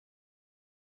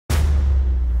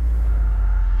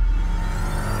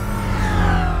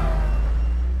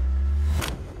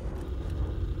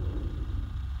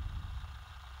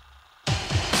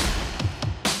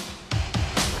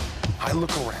I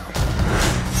look around.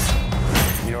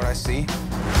 You know what I see?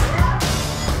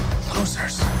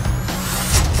 Losers.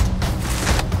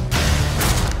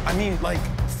 I mean, like,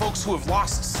 folks who have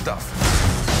lost stuff.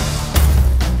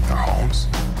 Their homes,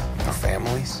 their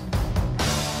families.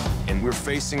 And we're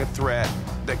facing a threat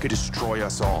that could destroy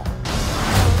us all.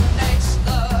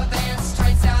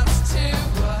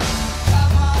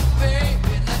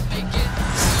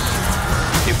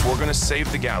 If we're gonna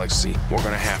save the galaxy, we're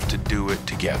gonna have to do it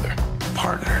together.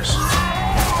 Partners.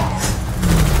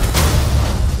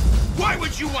 Why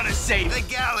would you want to save the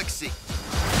galaxy?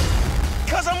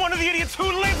 Because I'm one of the idiots who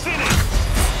lives in it!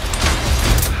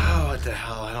 Oh, what the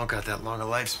hell? I don't got that long a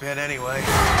lifespan anyway.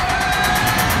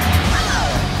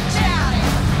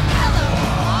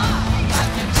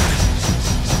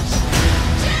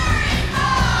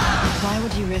 Why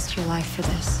would you risk your life for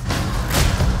this?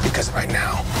 Because right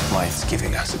now, life's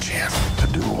giving us a chance. To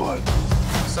do what?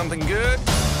 Something good,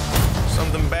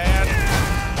 something bad,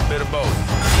 a bit of both.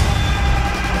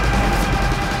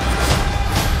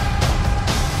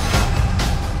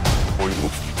 Or we will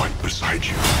fight beside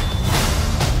you.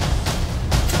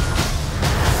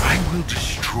 I will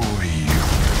destroy you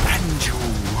and your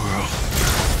world.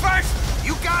 First,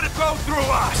 you gotta go through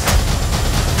us!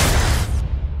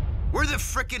 We're the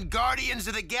frickin' Guardians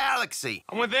of the Galaxy.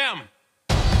 I'm with them.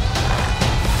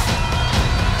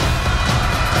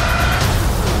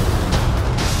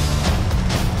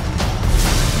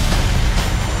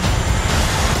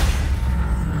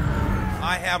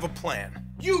 I have a plan.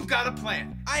 You've got a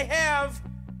plan. I have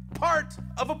part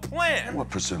of a plan. What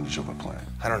percentage of a plan?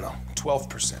 I don't know,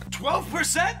 12%.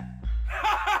 12%?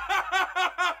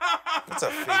 That's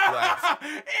a fake laugh.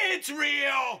 It's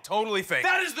real! Totally fake.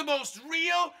 That is the most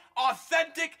real,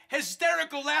 authentic,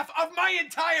 hysterical laugh of my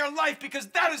entire life because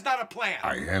that is not a plan.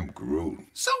 I am Groot.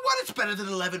 So what? It's better than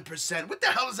 11%. What the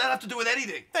hell does that have to do with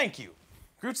anything? Thank you.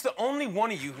 Groot's the only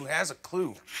one of you who has a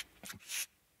clue.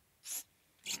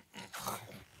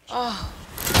 Oh.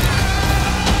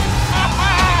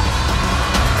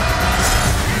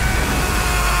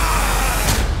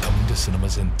 Coming to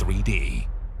cinemas in 3D.